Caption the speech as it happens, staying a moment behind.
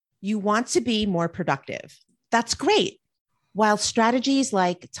You want to be more productive. That's great. While strategies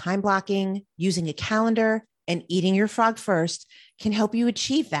like time blocking, using a calendar, and eating your frog first can help you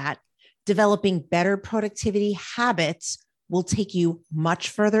achieve that, developing better productivity habits will take you much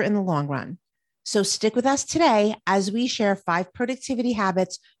further in the long run. So stick with us today as we share 5 productivity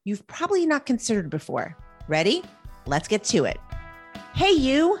habits you've probably not considered before. Ready? Let's get to it. Hey,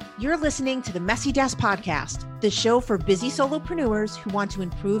 you're listening to the Messy Desk Podcast, the show for busy solopreneurs who want to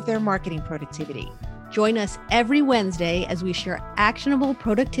improve their marketing productivity. Join us every Wednesday as we share actionable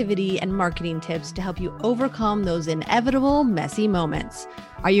productivity and marketing tips to help you overcome those inevitable messy moments.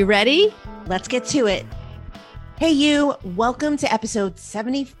 Are you ready? Let's get to it. Hey, welcome to episode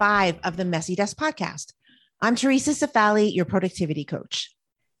 75 of the Messy Desk Podcast. I'm Teresa Cefali, your productivity coach.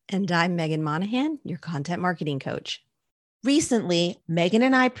 And I'm Megan Monahan, your content marketing coach. Recently, Megan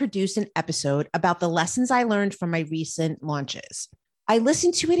and I produced an episode about the lessons I learned from my recent launches. I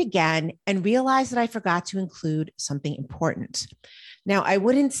listened to it again and realized that I forgot to include something important. Now, I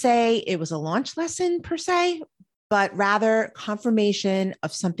wouldn't say it was a launch lesson per se, but rather confirmation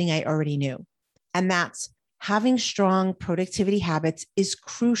of something I already knew. And that's having strong productivity habits is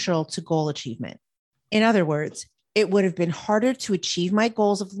crucial to goal achievement. In other words, it would have been harder to achieve my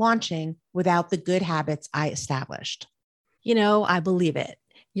goals of launching without the good habits I established. You know, I believe it.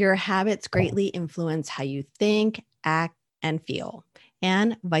 Your habits greatly influence how you think, act, and feel,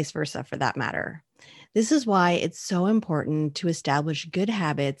 and vice versa for that matter. This is why it's so important to establish good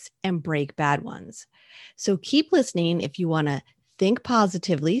habits and break bad ones. So keep listening if you want to think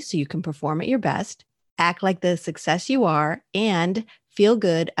positively so you can perform at your best, act like the success you are, and feel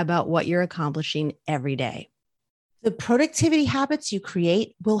good about what you're accomplishing every day. The productivity habits you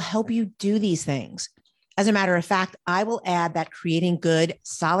create will help you do these things. As a matter of fact, I will add that creating good,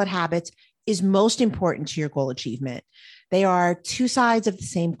 solid habits is most important to your goal achievement. They are two sides of the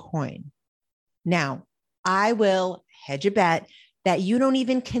same coin. Now, I will hedge a bet that you don't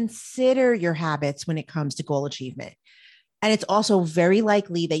even consider your habits when it comes to goal achievement. And it's also very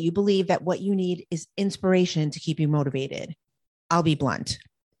likely that you believe that what you need is inspiration to keep you motivated. I'll be blunt.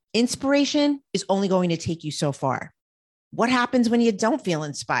 Inspiration is only going to take you so far. What happens when you don't feel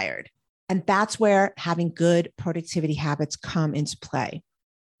inspired? And that's where having good productivity habits come into play.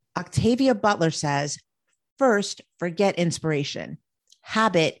 Octavia Butler says, first, forget inspiration.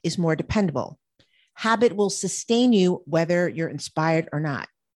 Habit is more dependable. Habit will sustain you whether you're inspired or not.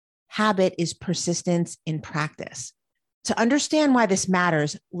 Habit is persistence in practice. To understand why this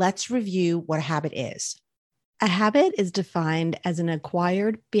matters, let's review what a habit is. A habit is defined as an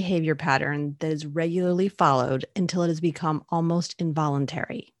acquired behavior pattern that is regularly followed until it has become almost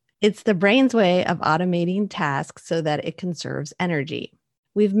involuntary. It's the brain's way of automating tasks so that it conserves energy.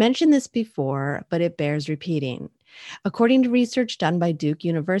 We've mentioned this before, but it bears repeating. According to research done by Duke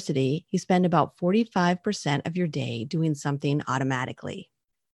University, you spend about 45% of your day doing something automatically.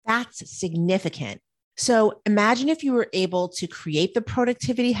 That's significant. So imagine if you were able to create the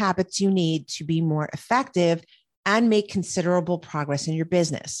productivity habits you need to be more effective and make considerable progress in your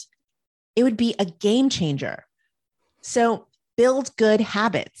business. It would be a game changer. So build good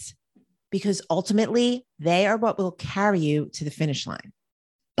habits because ultimately they are what will carry you to the finish line.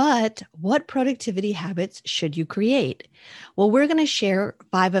 But what productivity habits should you create? Well, we're going to share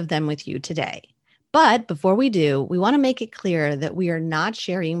 5 of them with you today. But before we do, we want to make it clear that we are not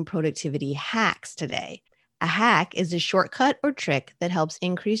sharing productivity hacks today. A hack is a shortcut or trick that helps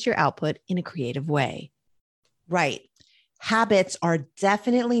increase your output in a creative way. Right. Habits are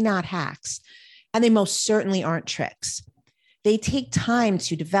definitely not hacks, and they most certainly aren't tricks. They take time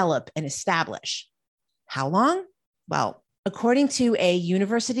to develop and establish. How long? Well, according to a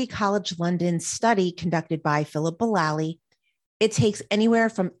University College London study conducted by Philip Bilali, it takes anywhere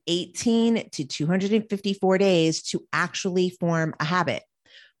from 18 to 254 days to actually form a habit.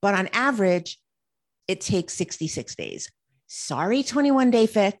 But on average, it takes 66 days. Sorry, 21-day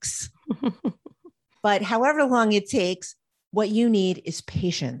fix. But however long it takes, what you need is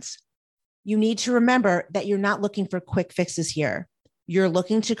patience. You need to remember that you're not looking for quick fixes here. You're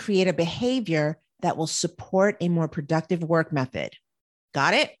looking to create a behavior that will support a more productive work method.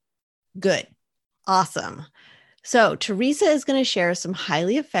 Got it? Good. Awesome. So Teresa is going to share some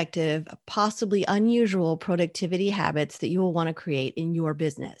highly effective, possibly unusual productivity habits that you will want to create in your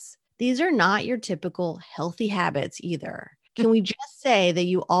business. These are not your typical healthy habits either. Can we just say that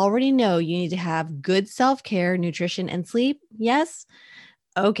you already know you need to have good self-care, nutrition, and sleep? Yes?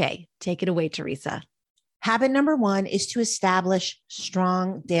 Okay, take it away, Teresa. Habit number 1 is to establish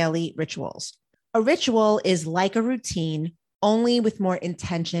strong daily rituals. A ritual is like a routine, only with more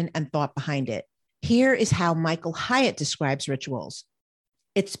intention and thought behind it. Here is how Michael Hyatt describes rituals.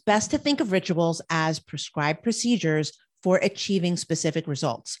 It's best to think of rituals as prescribed procedures for achieving specific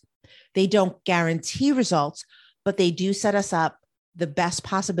results. They don't guarantee results, but they do set us up the best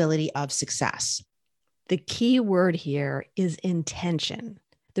possibility of success. The key word here is intention.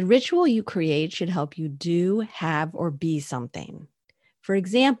 The ritual you create should help you do, have, or be something. For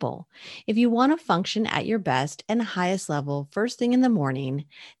example, if you want to function at your best and highest level first thing in the morning,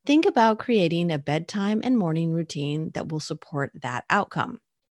 think about creating a bedtime and morning routine that will support that outcome.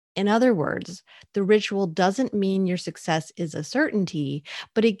 In other words, the ritual doesn't mean your success is a certainty,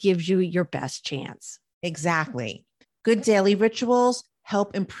 but it gives you your best chance. Exactly. Good daily rituals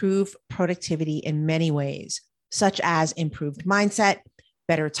help improve productivity in many ways, such as improved mindset,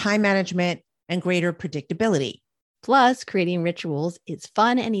 better time management, and greater predictability. Plus, creating rituals is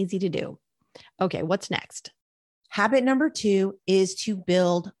fun and easy to do. Okay, what's next? Habit number 2 is to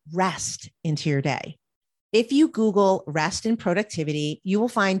build rest into your day. If you Google rest and productivity, you will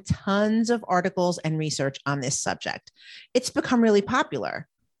find tons of articles and research on this subject. It's become really popular.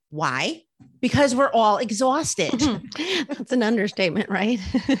 Why? Because we're all exhausted. That's an understatement, right?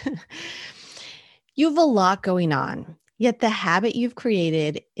 You have a lot going on. Yet the habit you've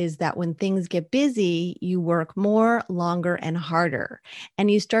created is that when things get busy, you work more, longer, and harder, and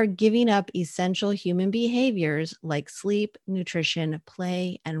you start giving up essential human behaviors like sleep, nutrition,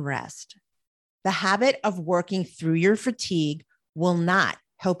 play, and rest. The habit of working through your fatigue will not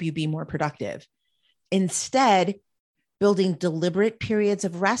help you be more productive. Instead, building deliberate periods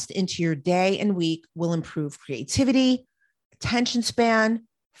of rest into your day and week will improve creativity, attention span,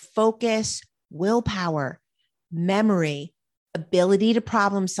 focus, willpower, memory, ability to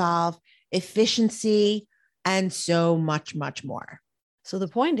problem solve, efficiency, and so much, much more. So the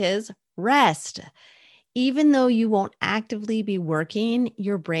point is rest. Even though you won't actively be working,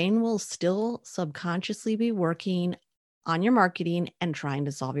 your brain will still subconsciously be working on your marketing and trying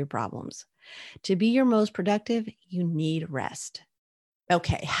to solve your problems. To be your most productive, you need rest.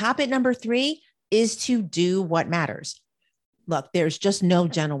 Okay, habit number 3 is to do what matters. Look, there's just no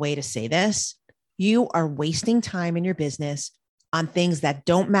gentle way to say this. You are wasting time in your business on things that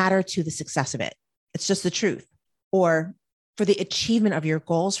don't matter to the success of it. It's just the truth, or for the achievement of your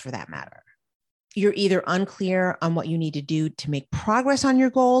goals for that matter. You're either unclear on what you need to do to make progress on your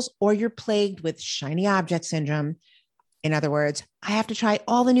goals, or you're plagued with shiny object syndrome. In other words, I have to try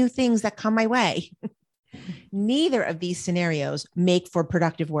all the new things that come my way. Neither of these scenarios make for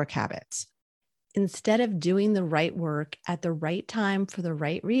productive work habits. Instead of doing the right work at the right time for the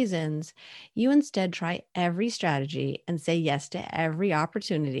right reasons, you instead try every strategy and say yes to every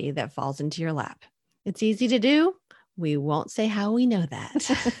opportunity that falls into your lap. It's easy to do. We won't say how we know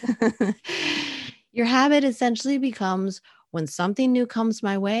that. Your habit essentially becomes when something new comes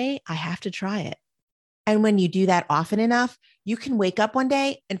my way, I have to try it. And when you do that often enough, you can wake up one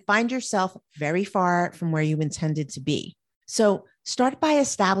day and find yourself very far from where you intended to be. So start by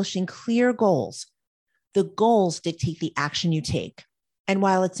establishing clear goals. The goals dictate the action you take. And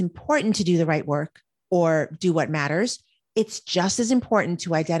while it's important to do the right work or do what matters, it's just as important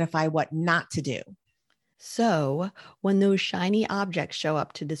to identify what not to do. So when those shiny objects show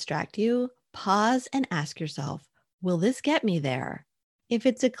up to distract you, pause and ask yourself, will this get me there? If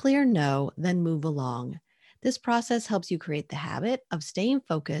it's a clear no, then move along. This process helps you create the habit of staying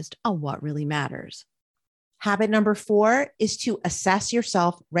focused on what really matters. Habit number 4 is to assess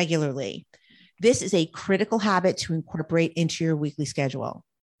yourself regularly. This is a critical habit to incorporate into your weekly schedule.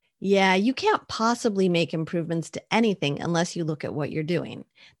 Yeah, you can't possibly make improvements to anything unless you look at what you're doing.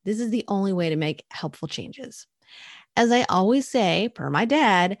 This is the only way to make helpful changes. As I always say, per my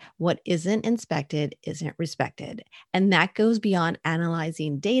dad, what isn't inspected isn't respected. And that goes beyond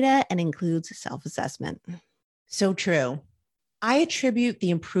analyzing data and includes self-assessment. So true. I attribute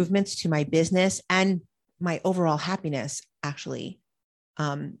the improvements to my business and my overall happiness, actually,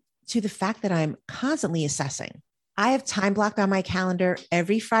 to the fact that I'm constantly assessing. I have time blocked on my calendar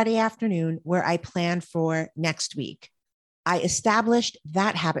every Friday afternoon where I plan for next week. I established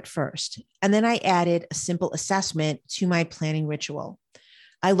that habit first, and then I added a simple assessment to my planning ritual.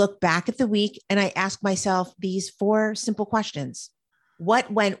 I look back at the week and I ask myself these 4 simple questions.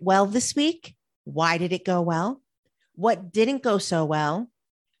 What went well this week? Why did it go well? What didn't go so well?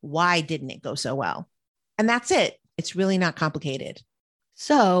 Why didn't it go so well? And that's it. It's really not complicated.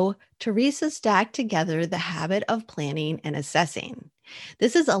 So, Teresa stacked together the habit of planning and assessing.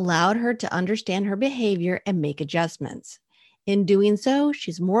 This has allowed her to understand her behavior and make adjustments. In doing so,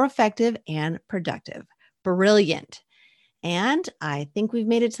 she's more effective and productive. Brilliant. And I think we've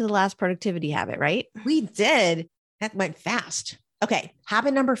made it to the last productivity habit, right? We did. That went fast. Okay.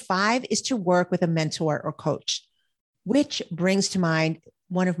 Habit number 5 is to work with a mentor or coach, which brings to mind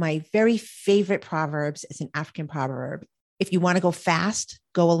one of my very favorite proverbs is an African proverb. If you want to go fast,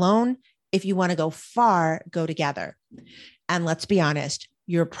 go alone. If you want to go far, go together. And let's be honest,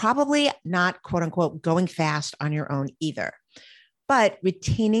 you're probably not, quote unquote, going fast on your own either. But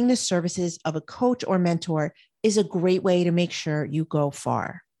retaining the services of a coach or mentor is a great way to make sure you go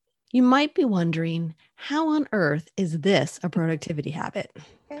far. You might be wondering, how on earth is this a productivity habit?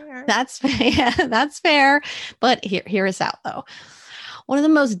 Fair. That's fair. But hear us out though. One of the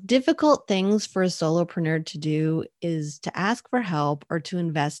most difficult things for a solopreneur to do is to ask for help or to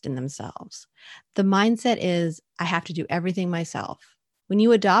invest in themselves. The mindset is, I have to do everything myself. When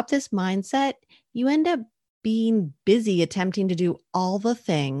you adopt this mindset, you end up being busy attempting to do all the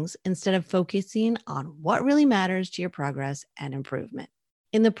things instead of focusing on what really matters to your progress and improvement.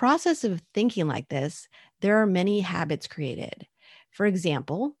 In the process of thinking like this, there are many habits created. For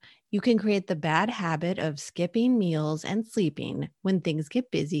example, you can create the bad habit of skipping meals and sleeping when things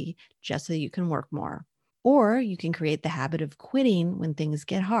get busy just so you can work more. Or you can create the habit of quitting when things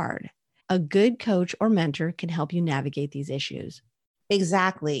get hard. A good coach or mentor can help you navigate these issues.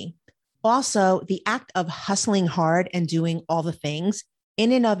 Exactly. Also, the act of hustling hard and doing all the things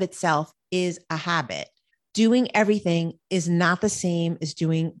in and of itself is a habit. Doing everything is not the same as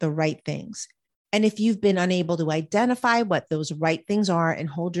doing the right things. And if you've been unable to identify what those right things are and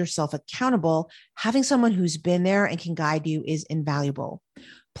hold yourself accountable, having someone who's been there and can guide you is invaluable.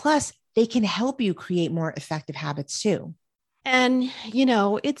 Plus, they can help you create more effective habits too. And,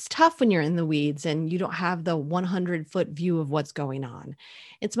 it's tough when you're in the weeds and you don't have the 100-foot view of what's going on.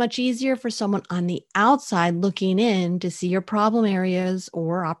 It's much easier for someone on the outside looking in to see your problem areas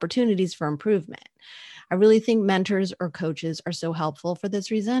or opportunities for improvement. I really think mentors or coaches are so helpful for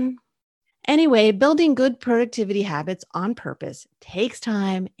this reason. Anyway, building good productivity habits on purpose takes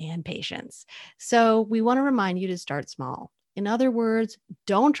time and patience. So we want to remind you to start small. In other words,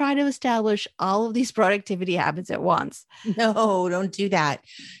 don't try to establish all of these productivity habits at once. No, don't do that.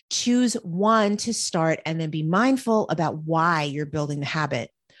 Choose one to start and then be mindful about why you're building the habit.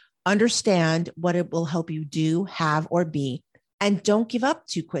 Understand what it will help you do, have, or be, and don't give up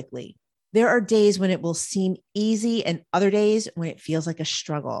too quickly. There are days when it will seem easy and other days when it feels like a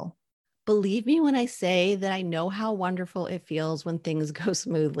struggle. Believe me when I say that I know how wonderful it feels when things go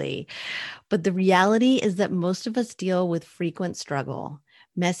smoothly. But the reality is that most of us deal with frequent struggle.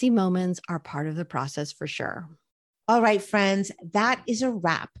 Messy moments are part of the process for sure. All right, friends, that is a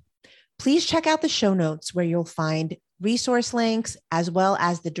wrap. Please check out the show notes where you'll find resource links as well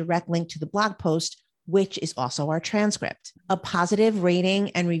as the direct link to the blog post, which is also our transcript. A positive rating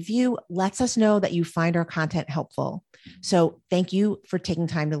and review lets us know that you find our content helpful. So thank you for taking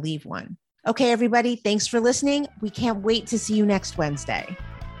time to leave one. Okay, everybody, thanks for listening. We can't wait to see you next Wednesday.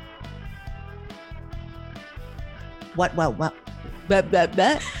 What? Okay,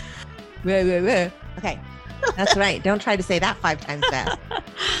 that's right. Don't try to say that 5 times fast.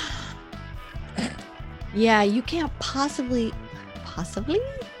 Yeah, you can't possibly?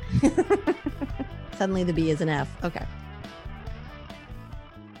 Suddenly the B is an F. Okay.